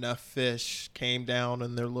 and enough fish came down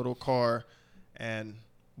in their little car, and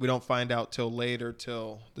we don't find out till later,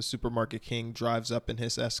 till the supermarket king drives up in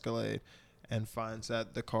his Escalade and finds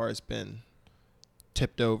that the car has been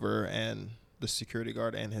tipped over and the security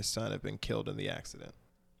guard and his son have been killed in the accident.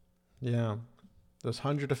 Yeah. There's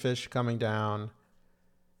hundreds of fish coming down.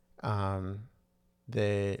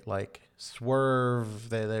 They like swerve.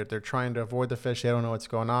 They're trying to avoid the fish. They don't know what's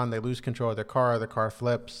going on. They lose control of their car. The car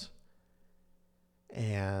flips.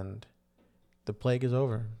 And the plague is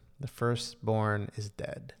over. The firstborn is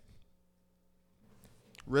dead.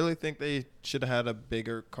 really think they should have had a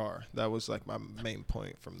bigger car. That was like my main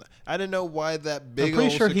point from that. I didn't know why that big. I'm pretty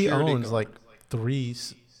old sure he security owns guard, like 3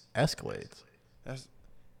 Escalades.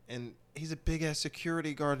 and he's a big ass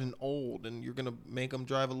security guard and old, and you're gonna make him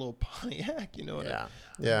drive a little Pontiac. You know what?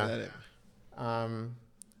 Yeah.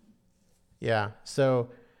 Yeah. So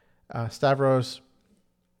Stavros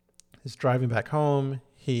is driving back home.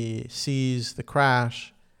 He sees the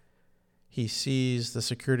crash. He sees the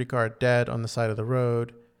security guard dead on the side of the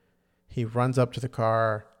road. He runs up to the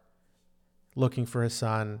car looking for his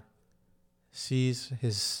son, sees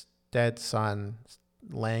his dead son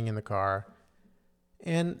laying in the car,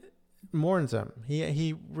 and mourns him.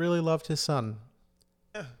 He really loved his son.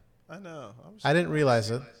 Yeah, I know. I didn't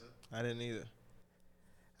realize it. I didn't either.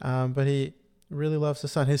 But he really loves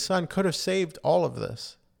his son. His son could have saved all of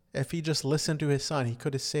this. If he just listened to his son, he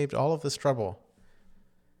could have saved all of this trouble.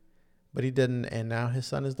 But he didn't, and now his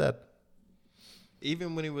son is dead.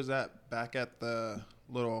 Even when he was back at the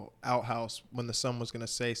little outhouse, when the son was going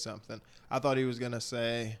to say something, I thought he was going to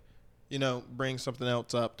say, bring something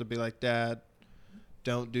else up to be like, Dad,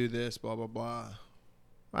 don't do this, blah, blah, blah.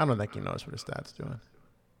 I don't think he knows what his dad's doing.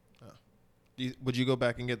 Would you go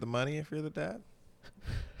back and get the money if you're the dad?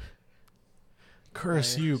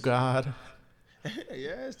 Curse you, God.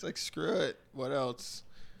 Yeah, it's like, screw it. What else?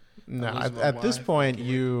 No, at this point,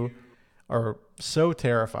 you are so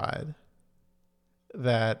terrified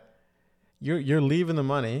that you're leaving the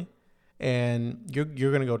money, and you're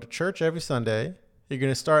going to go to church every Sunday. You're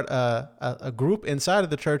going to start a group inside of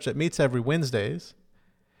the church that meets every Wednesdays,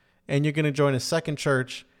 and you're going to join a second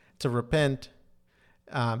church to repent,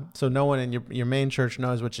 so no one in your main church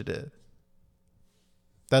knows what you did.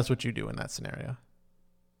 That's what you do in that scenario.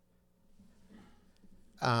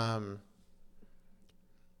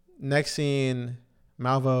 Next scene,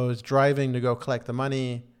 Malvo's driving to go collect the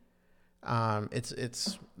money.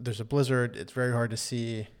 There's a blizzard. It's very hard to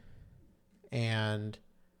see, and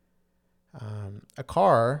a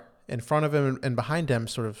car in front of him and behind him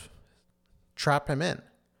sort of trap him in.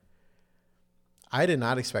 I did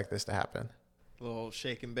not expect this to happen. A little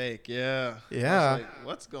shake and bake, yeah. Yeah. Like,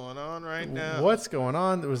 what's going on right now? What's going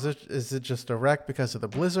on? Is it just a wreck because of the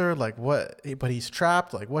blizzard? Like what? But he's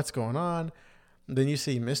trapped. Like what's going on? Then you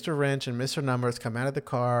see Mr. Wrench and Mr. Numbers come out of the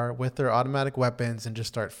car with their automatic weapons and just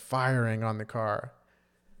start firing on the car.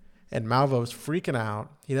 And Malvo's freaking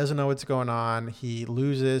out. He doesn't know what's going on. He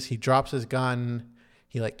loses. He drops his gun.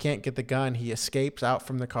 He can't get the gun. He escapes out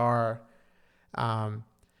from the car.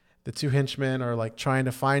 The 2 henchmen are trying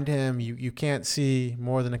to find him. You can't see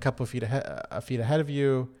more than a couple of feet ahead of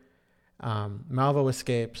you. Malvo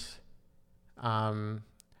escapes.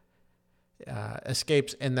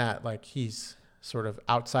 Escapes in that he's sort of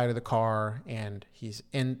outside of the car and he's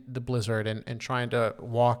in the blizzard and trying to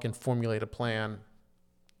walk and formulate a plan.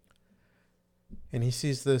 And he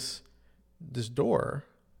sees this door,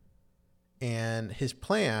 and his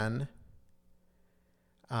plan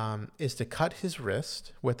is to cut his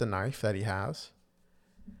wrist with the knife that he has,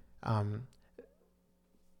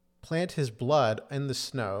 plant his blood in the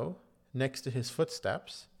snow next to his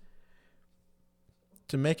footsteps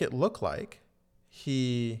to make it look like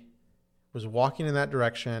he was walking in that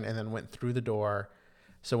direction and then went through the door.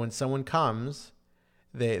 So when someone comes,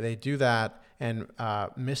 they do that, and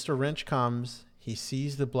Mr. Wrench comes. He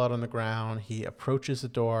sees the blood on the ground. He approaches the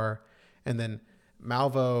door, and then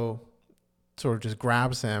Malvo sort of just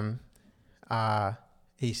grabs him.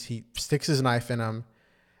 He sticks his knife in him.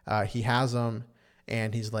 He has him,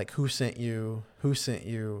 and he's like, "Who sent you? Who sent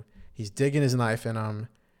you?" He's digging his knife in him,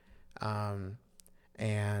 and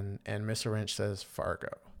Mr. Wrench says, "Fargo."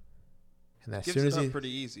 And as soon as he gives it up pretty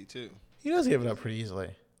easy too. He does give it up pretty easily.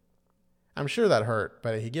 I'm sure that hurt,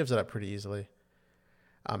 but he gives it up pretty easily.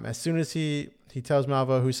 As soon as he tells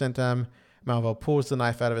Malvo who sent him, Malvo pulls the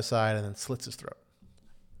knife out of his side and then slits his throat.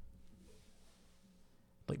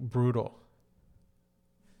 Brutal.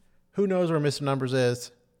 Who knows where Mr. Numbers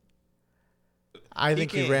is? I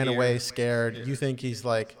think he ran away scared. Yeah. You think he's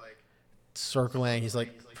circling. He's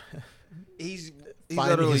he's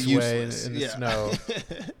finding his useless. way in the snow.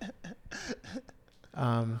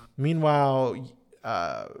 Meanwhile,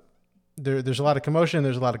 there's a lot of commotion.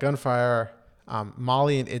 There's a lot of gunfire.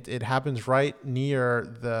 Molly, it happens right near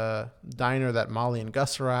the diner that Molly and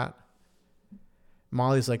Gus are at.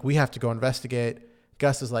 Molly's like, "We have to go investigate."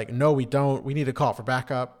 Gus is like, "No, we don't. We need to call for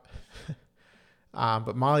backup."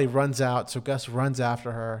 But Molly runs out, so Gus runs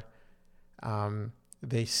after her.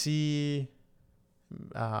 They see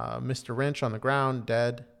Mr. Wrench on the ground,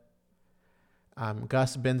 dead.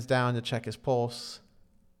 Gus bends down to check his pulse.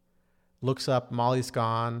 Looks up, Molly's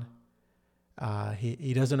gone.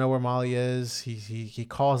 He doesn't know where Molly is. He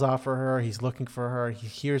calls out for her. He's looking for her. He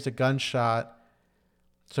hears a gunshot.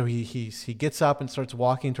 So he gets up and starts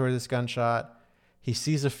walking toward this gunshot. He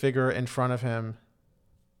sees a figure in front of him.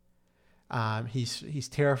 He's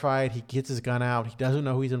terrified. He gets his gun out. He doesn't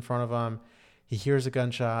know who's in front of him. He hears a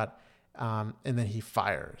gunshot, and then he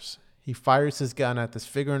fires. He fires his gun at this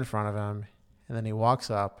figure in front of him, and then he walks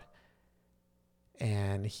up,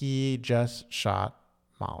 and he just shot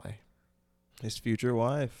Molly. His future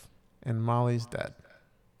wife. And Molly's dead.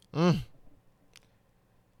 And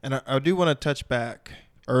I do want to touch back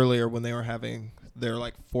earlier when they were having their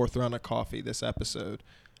like fourth round of coffee this episode.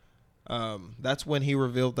 That's when he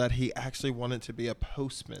revealed that he actually wanted to be a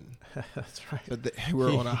postman. That's right. But they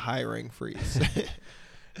were on a hiring freeze.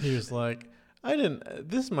 He was like,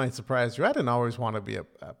 this might surprise you. I didn't always want to be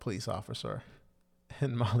a police officer.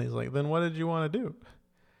 And Molly's like, then what did you want to do?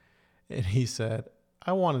 And he said,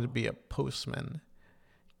 I wanted to be a postman.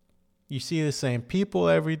 You see the same people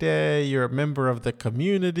every day. You're a member of the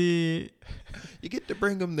community. You get to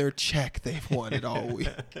bring them their check they've wanted all week.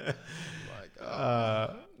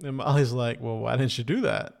 And Molly's like, well, why didn't you do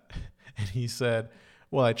that? And he said,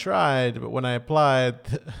 well, I tried, but when I applied,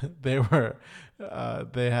 they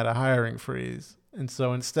had a hiring freeze. And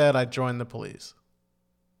so instead I joined the police.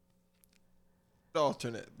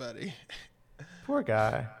 Alternate, buddy. Poor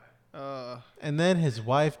guy. And then his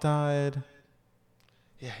wife died.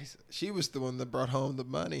 Yeah, she was the one that brought home the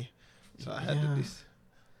money. So I had to be.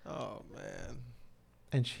 Oh, man.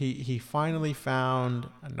 And he finally found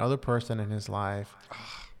another person in his life,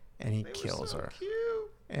 and he kills her.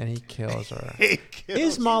 Cute. And he kills her.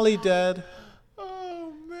 Is Molly dead?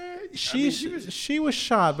 Oh, man. She was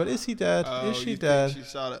shot, but is he dead? Is she dead? She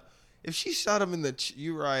shot him. If she shot him in the,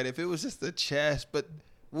 you're right. If it was just the chest, but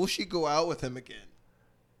will she go out with him again?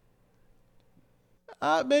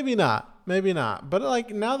 Maybe not. Maybe not. But like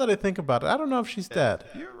now that I think about it, I don't know if she's dead.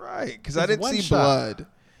 You're right, because I didn't see blood.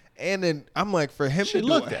 And then I'm like, for him to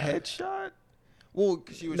do a headshot? Well,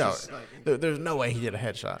 because she was just like... There's no way he did a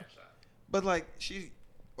headshot. But like,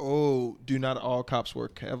 do not all cops wear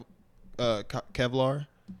Kevlar?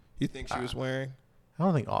 You think she was wearing? I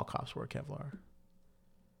don't think all cops wear Kevlar.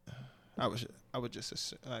 I would just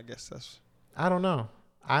assume, I guess that's... I don't know.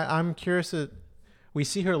 I'm curious. We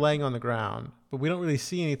see her laying on the ground, but we don't really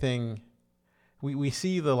see anything. We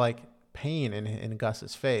see the like pain in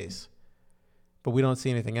Gus's face, but we don't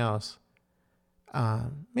see anything else.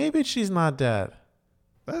 Maybe she's not dead.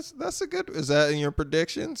 That's a good... Is that in your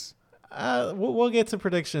predictions? We'll get to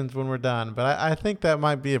predictions when we're done, but I think that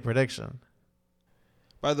might be a prediction.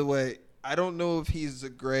 By the way, I don't know if he's a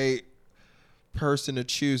great person to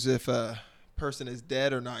choose if a person is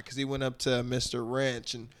dead or not, because he went up to Mr.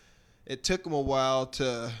 Wrench and it took him a while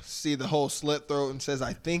to see the whole slit throat and says,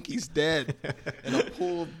 I think he's dead. And a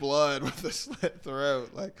pool of blood with a slit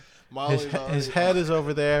throat. Like Molly's his head is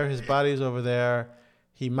over there. His body's over there.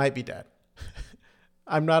 He might be dead.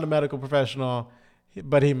 I'm not a medical professional,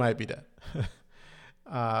 but he might be dead.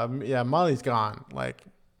 Yeah, Molly's gone. Like,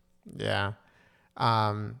 yeah.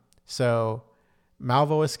 So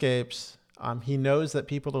Malvo escapes. He knows that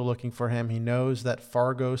people are looking for him. He knows that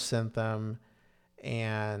Fargo sent them,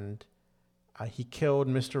 and he killed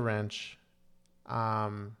Mr. Wrench.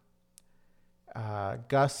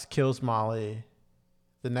 Gus kills Molly.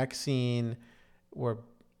 The next scene, we're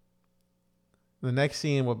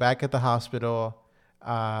back at the hospital.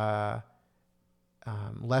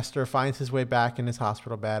 Lester finds his way back in his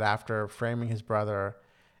hospital bed after framing his brother,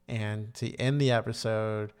 and to end the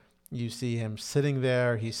episode, you see him sitting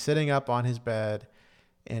there. He's sitting up on his bed,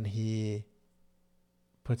 and he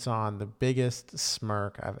puts on the biggest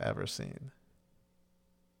smirk I've ever seen.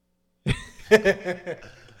 Just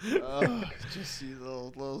see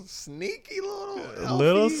little sneaky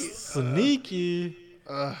little sneaky.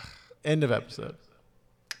 End of episode.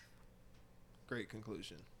 Great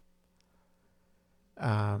conclusion.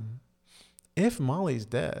 If Molly's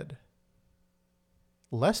dead,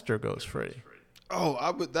 Lester goes free.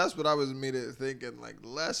 Oh, that's what I was immediately thinking. Like,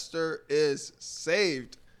 Lester is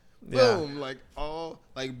saved. Yeah. Boom. Like,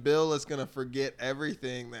 Bill is going to forget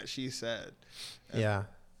everything that she said. Yeah.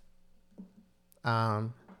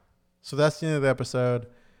 So that's the end of the episode.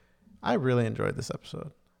 I really enjoyed this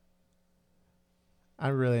episode.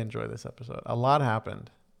 A lot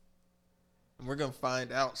happened. And we're going to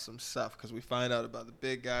find out some stuff because we find out about the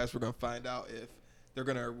big guys. We're going to find out if they're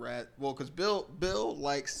going to arrest. Well, because Bill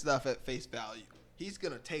likes stuff at face value. He's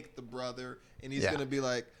going to take the brother, and he's going to be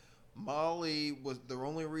like, Molly was the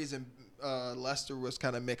only reason Lester was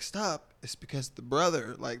kind of mixed up is because the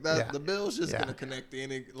brother. Like, that. The Bill's just going to connect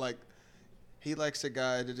any, like, he likes a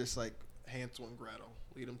guy to just, like, Hansel and Gretel.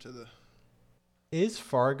 Lead them to the. Is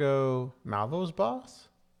Fargo Malvo's boss?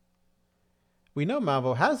 We know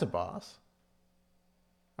Malvo has a boss.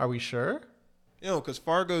 Are we sure? Because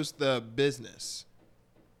Fargo's the business.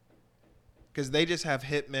 Because they just have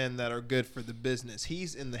hitmen that are good for the business.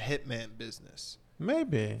 He's in the hitman business.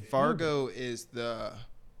 Maybe. Fargo is the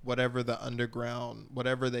whatever the underground,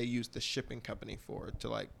 whatever they use the shipping company for to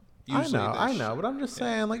like. I know, but I'm just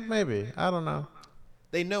saying, like, maybe. I don't know.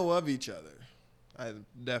 They know of each other.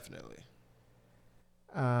 Definitely.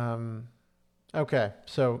 Okay,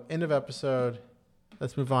 so end of episode.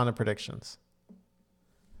 Let's move on to predictions.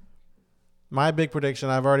 My big prediction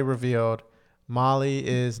I've already revealed. Molly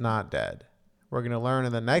is not dead. We're going to learn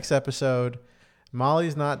in the next episode.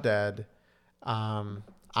 Molly's not dead. I'm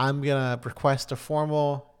going to request a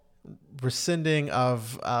formal rescinding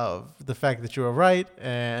of the fact that you were right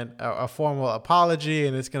and a formal apology,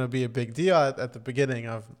 and it's going to be a big deal at the beginning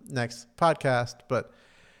of next podcast. But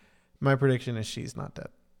my prediction is she's not dead.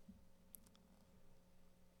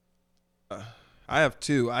 I have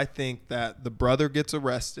two. I think that the brother gets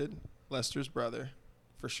arrested, Lester's brother,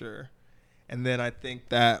 for sure. And then I think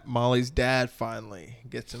that Molly's dad finally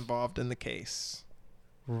gets involved in the case.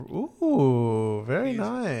 Ooh, very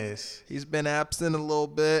nice. He's been absent a little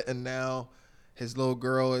bit, and now his little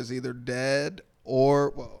girl is either dead or,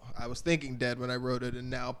 well, I was thinking dead when I wrote it, and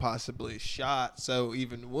now possibly shot. So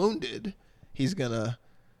even wounded, he's going to,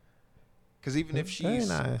 because even if she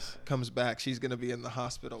comes back, she's going to be in the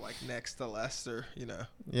hospital like next to Lester, you know.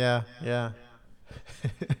 Yeah.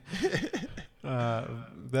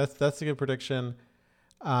 That's a good prediction.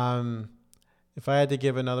 If I had to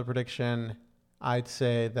give another prediction, I'd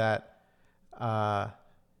say that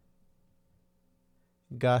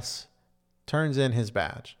Gus turns in his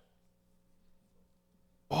badge.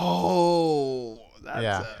 Oh,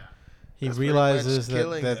 that's he realizes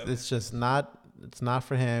that it's just not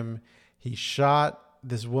for him. He shot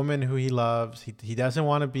this woman who he loves. He doesn't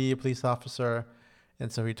want to be a police officer,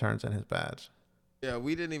 and so he turns in his badge. Yeah,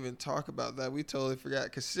 we didn't even talk about that. We totally forgot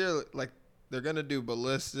because they're gonna do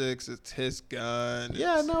ballistics. It's his gun.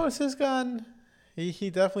 It's his gun.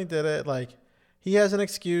 He definitely did it. Like, he has an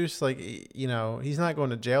excuse. Like, you know, he's not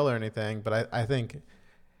going to jail or anything. But I think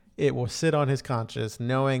it will sit on his conscience,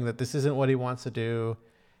 knowing that this isn't what he wants to do,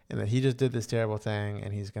 and that he just did this terrible thing,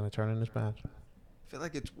 and he's gonna turn in his badge. I feel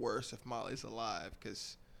like it's worse if Molly's alive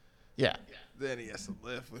because then he has to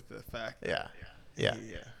live with the fact that yeah.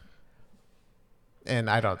 And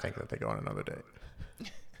I don't think that they go on another date.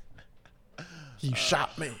 You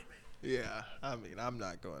shot me. Yeah, I mean, I'm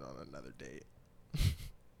not going on another date.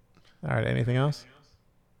 All right, anything else?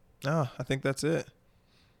 No, I think that's it.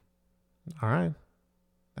 All right.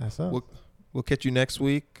 That's it. We'll catch you next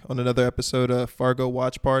week on another episode of Fargo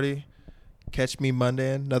Watch Party. Catch me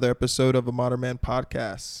Monday, another episode of a Modern Man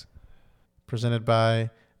Podcast. Presented by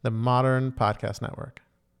the Modern Podcast Network.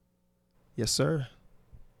 Yes, sir.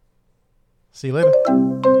 See you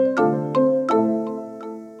later.